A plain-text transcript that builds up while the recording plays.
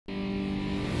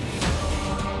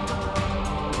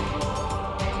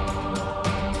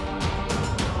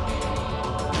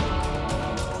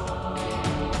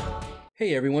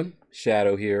Hey everyone,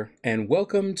 Shaedow here, and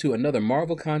welcome to another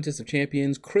Marvel Contest of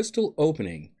Champions crystal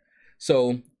opening.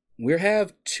 So we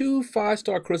have two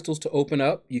 5-star crystals to open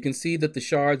up. You can see that the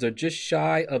shards are just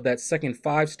shy of that second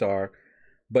 5-star,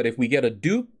 but if we get a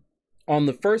dupe on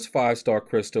the first 5-star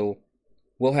crystal,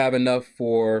 we'll have enough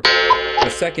for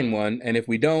the second one, and if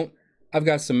we don't, I've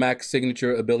got some max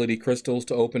signature ability crystals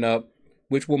to open up,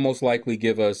 which will most likely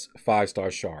give us 5-star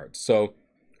shards. So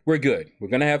we're good. We're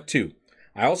gonna have two.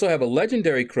 I also have a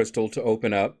legendary crystal to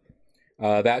open up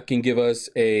that can give us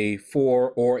a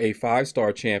 4 or a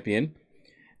 5-star champion.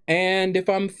 And if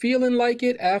I'm feeling like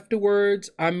it afterwards,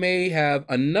 I may have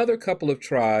another couple of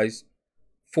tries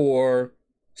for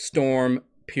Storm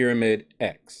Pyramid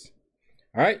X.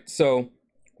 All right, so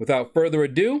without further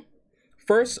ado,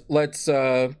 first let's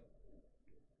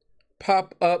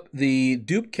pop up the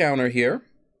dupe counter here.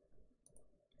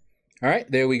 All right,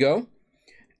 there we go.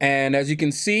 And as you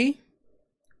can see,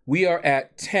 we are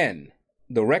at 10.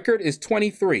 The record is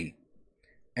 23.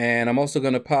 And I'm also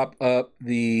going to pop up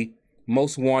the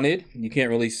most wanted. You can't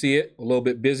really see it. A little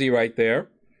bit busy right there.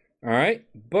 All right.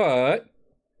 But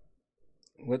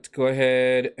let's go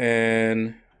ahead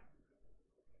and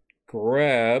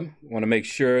grab. I want to make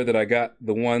sure that I got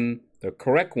the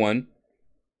correct one.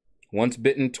 Once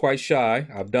bitten, twice shy.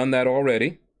 I've done that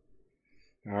already.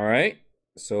 All right.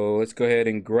 So let's go ahead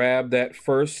and grab that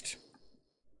first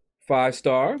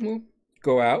 5-star. We'll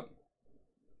go out.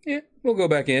 Yeah, we'll go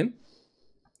back in.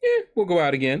 Yeah, we'll go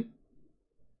out again.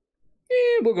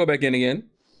 Yeah, we'll go back in again.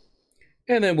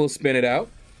 And then we'll spin it out.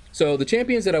 So the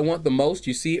champions that I want the most,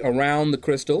 you see around the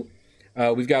crystal.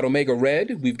 We've got Omega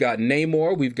Red. We've got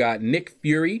Namor. We've got Nick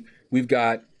Fury. We've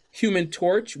got Human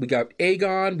Torch. We've got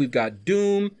Aegon. We've got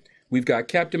Doom. We've got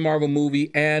Captain Marvel movie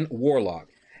and Warlock.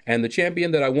 And the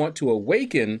champion that I want to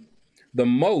awaken the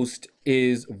most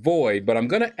is Void, but I'm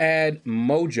going to add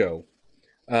Mojo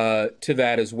to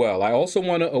that as well. I also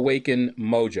want to awaken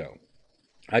Mojo.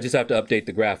 I just have to update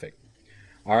the graphic.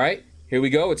 All right, here we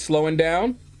go. It's slowing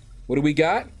down. What do we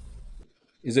got?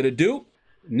 Is it a dupe?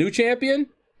 New champion?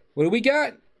 What do we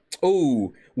got?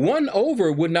 Oh, 1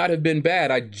 over would not have been bad.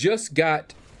 I just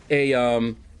got a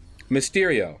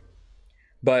Mysterio,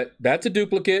 but that's a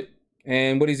duplicate.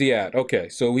 And what is he at? Okay,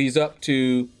 so he's up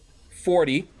to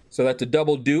 40. So that's a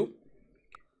double dupe.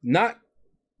 Not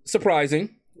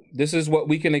surprising. This is what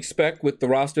we can expect with the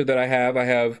roster that I have. I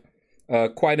have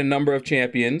quite a number of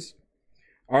champions.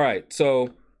 All right,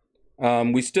 so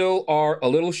we still are a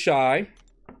little shy.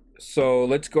 So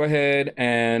let's go ahead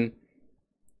and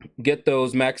get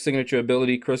those max signature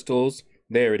ability crystals.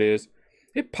 There it is.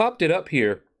 It popped it up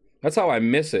here. That's how I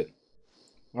miss it.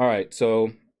 All right,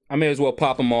 so I may as well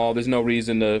pop them all. There's no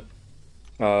reason to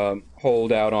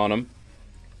hold out on them.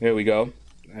 There we go.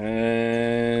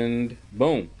 And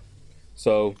boom.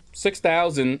 So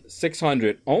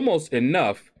 6,600, almost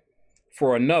enough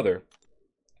for another.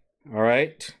 All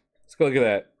right. Let's go look at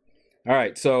that. All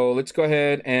right. So let's go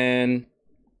ahead and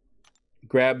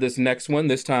grab this next one.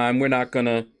 This time we're not going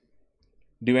to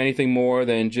do anything more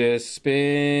than just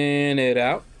spin it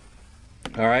out.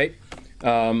 All right.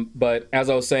 But as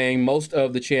I was saying, most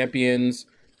of the champions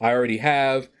I already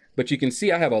have, but you can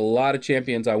see I have a lot of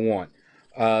champions I want.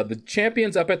 The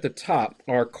champions up at the top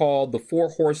are called the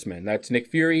 4 Horsemen. That's Nick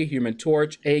Fury, Human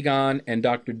Torch, Aegon, and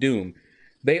Dr. Doom.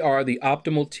 They are the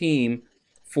optimal team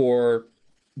for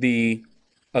the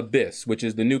Abyss, which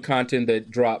is the new content that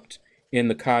dropped in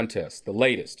the contest, the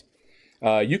latest.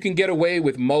 You can get away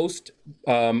with most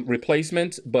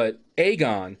replacements, but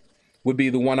Aegon would be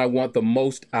the one I want the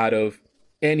most out of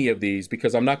any of these,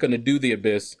 because I'm not going to do the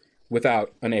Abyss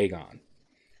without an Aegon.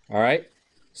 All right,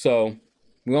 so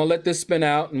we're going to let this spin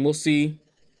out and we'll see.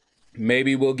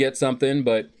 Maybe we'll get something,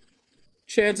 but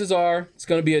chances are it's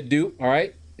going to be a dupe. All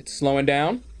right, it's slowing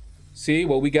down. See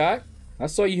what we got? I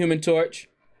saw you, Human Torch.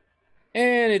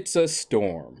 And it's a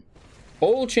Storm.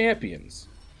 Old champions.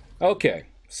 Okay,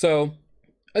 so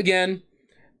again,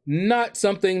 not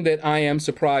something that I am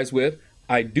surprised with.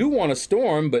 I do want a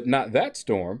Storm, but not that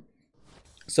Storm.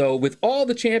 So with all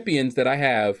the champions that I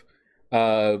have,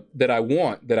 that I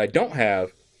want, that I don't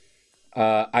have,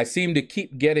 I seem to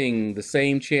keep getting the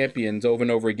same champions over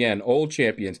and over again, old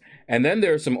champions. And then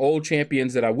there are some old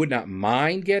champions that I would not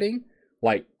mind getting,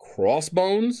 like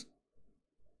Crossbones.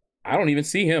 I don't even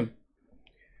see him.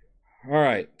 All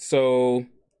right, so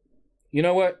you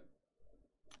know what?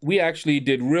 We actually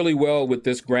did really well with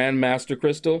this Grandmaster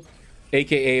Crystal,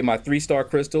 aka my 3-star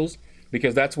crystals,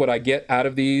 because that's what I get out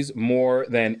of these more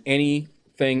than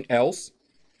anything else.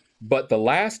 But the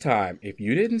last time, if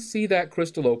you didn't see that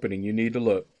crystal opening, you need to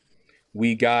look.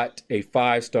 We got a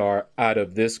 5-star out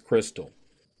of this crystal.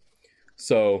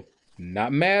 So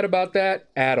Not mad about that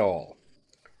at all.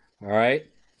 All right,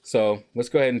 so let's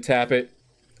go ahead and tap it.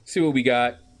 See what we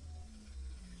got.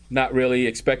 Not really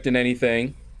expecting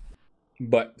anything,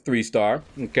 but 3-star.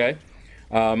 Okay.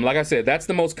 Like I said, that's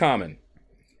the most common.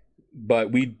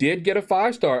 But we did get a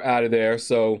 5-star out of there,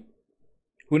 so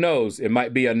who knows? It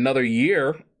might be another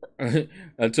year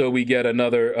until we get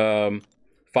another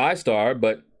 5-star,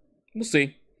 but we'll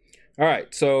see. All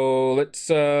right, so let's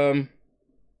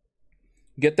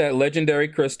get that legendary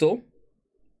crystal.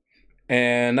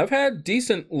 And I've had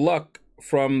decent luck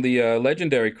from the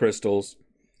legendary crystals.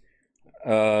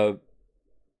 Have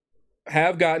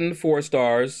gotten 4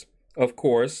 stars, of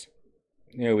course.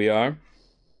 Here we are.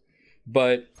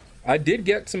 But I did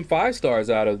get some 5 stars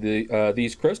out of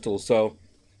these crystals, so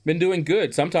been doing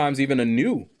good. Sometimes even a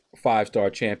new 5-star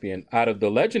champion out of the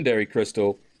legendary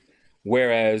crystal,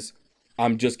 whereas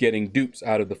I'm just getting dupes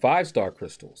out of the 5-star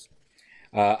crystals.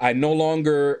 I no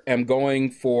longer am going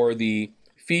for the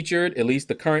featured, at least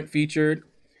the current featured,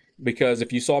 because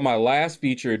if you saw my last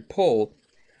featured pull,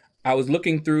 I was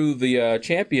looking through the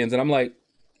champions and I'm like,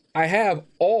 I have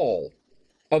all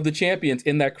of the champions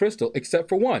in that crystal except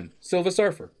for one, Silver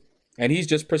Surfer, and he's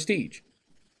just prestige.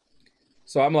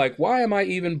 So I'm like, why am I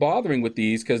even bothering with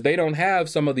these? Because they don't have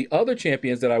some of the other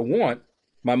champions that I want,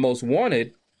 my most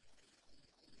wanted,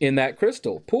 in that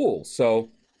crystal pool. So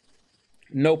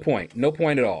no point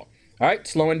at all. All right,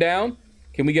 slowing down.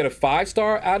 Can we get a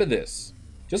 5-star out of this?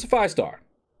 Just a 5-star.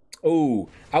 Oh,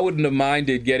 I wouldn't have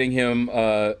minded getting him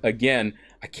again.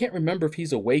 I can't remember if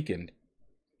he's awakened.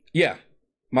 Yeah,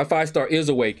 my 5-star is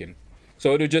awakened. So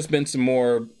it would have just been some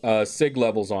more SIG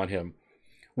levels on him,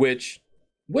 which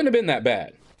wouldn't have been that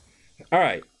bad. All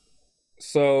right.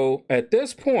 So at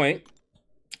this point,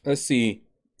 let's see.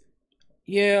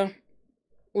 Yeah,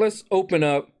 let's open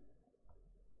up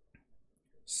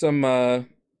some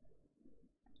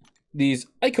these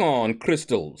icon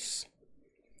crystals.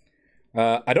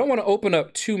 I don't want to open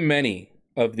up too many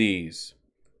of these.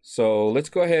 So let's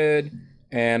go ahead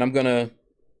and I'm going to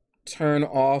turn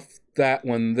off that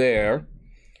one there.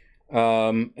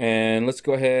 And let's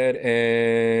go ahead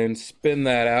and spin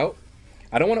that out.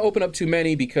 I don't want to open up too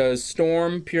many because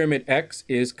Storm Pyramid X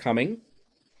is coming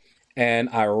and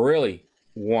I really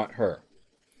want her.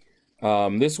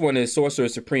 This one is Sorcerer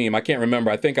Supreme. I can't remember.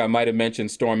 I think I might have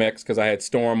mentioned Storm X because I had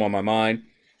Storm on my mind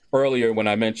earlier when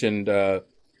I mentioned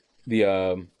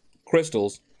the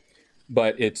crystals,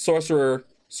 but it's Sorcerer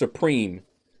Supreme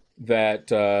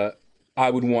that I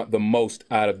would want the most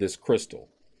out of this crystal.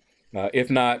 If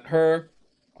not her,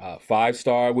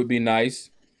 5-star would be nice.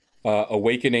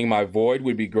 Awakening my Void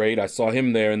would be great. I saw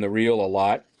him there in the reel a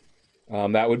lot.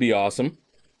 That would be awesome.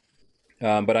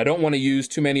 But I don't want to use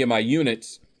too many of my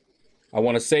units. I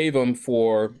want to save them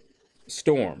for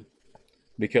Storm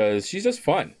because she's just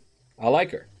fun. I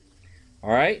like her.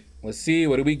 All right, let's see.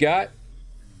 What do we got?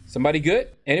 Somebody good?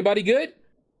 Anybody good?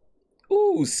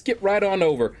 Ooh, skip right on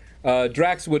over.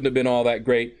 Drax wouldn't have been all that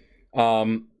great.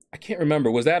 I can't remember.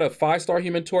 Was that a 5-star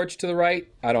Human Torch to the right?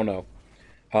 I don't know.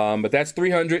 But that's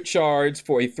 300 shards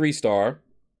for a 3-star.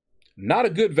 Not a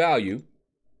good value,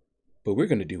 but we're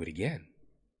going to do it again.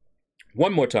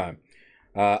 One more time.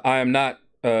 I am not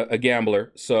a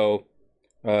gambler, so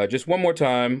just one more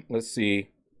time. Let's see.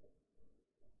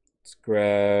 Let's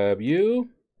grab you.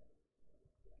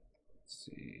 Let's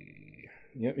see.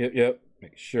 Yep.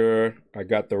 Make sure I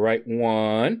got the right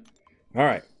one. All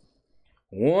right.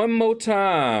 One more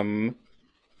time.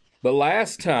 The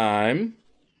last time.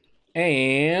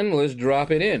 And let's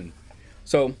drop it in.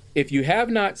 So if you have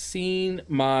not seen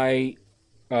my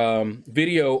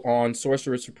video on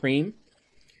Sorcerer Supreme,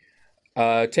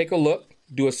 take a look.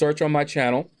 Do a search on my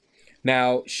channel.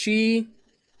 Now, she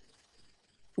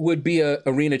would be an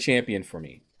arena champion for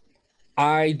me.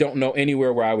 I don't know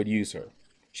anywhere where I would use her.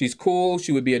 She's cool.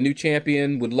 She would be a new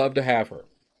champion. Would love to have her.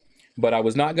 But I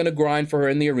was not going to grind for her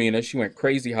in the arena. She went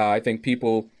crazy high. I think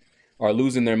people are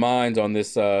losing their minds on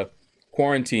this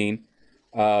quarantine.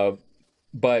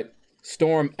 But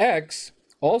Storm X,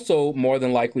 also more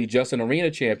than likely just an arena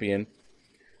champion.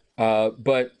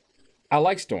 But I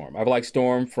like Storm. I've liked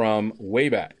Storm from way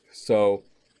back. So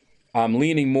I'm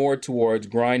leaning more towards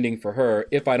grinding for her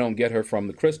if I don't get her from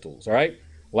the crystals. All right.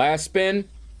 Last spin.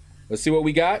 Let's see what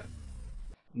we got.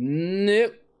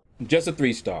 Nope. Just a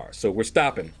 3-star. So we're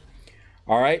stopping.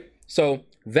 All right. So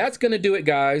that's going to do it,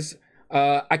 guys.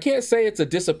 I can't say it's a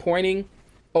disappointing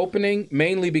opening,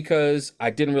 mainly because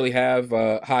I didn't really have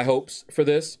high hopes for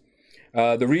this.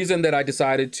 The reason that I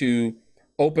decided to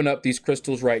open up these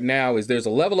crystals right now is there's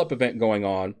a level up event going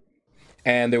on,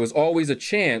 and there was always a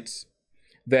chance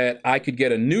that I could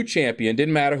get a new champion,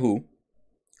 didn't matter who,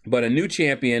 but a new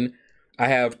champion I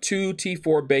have 2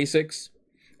 T4 basics,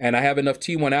 and I have enough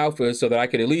T1 alphas so that I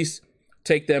could at least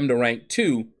take them to rank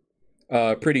 2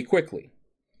 pretty quickly.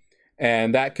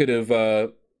 And that could have,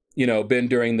 been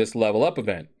during this level up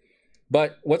event.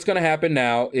 But what's going to happen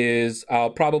now is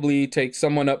I'll probably take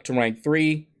someone up to rank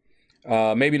 3,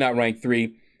 maybe not rank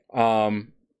 3.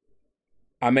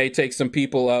 I may take some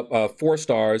people up 4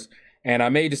 stars, and I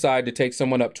may decide to take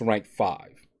someone up to rank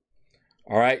 5.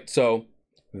 All right, so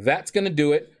that's going to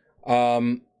do it.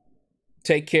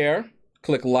 Take care.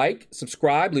 Click like,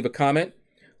 subscribe, leave a comment.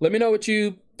 Let me know what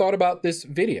you thought about this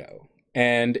video.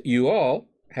 And you all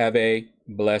have a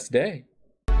blessed day.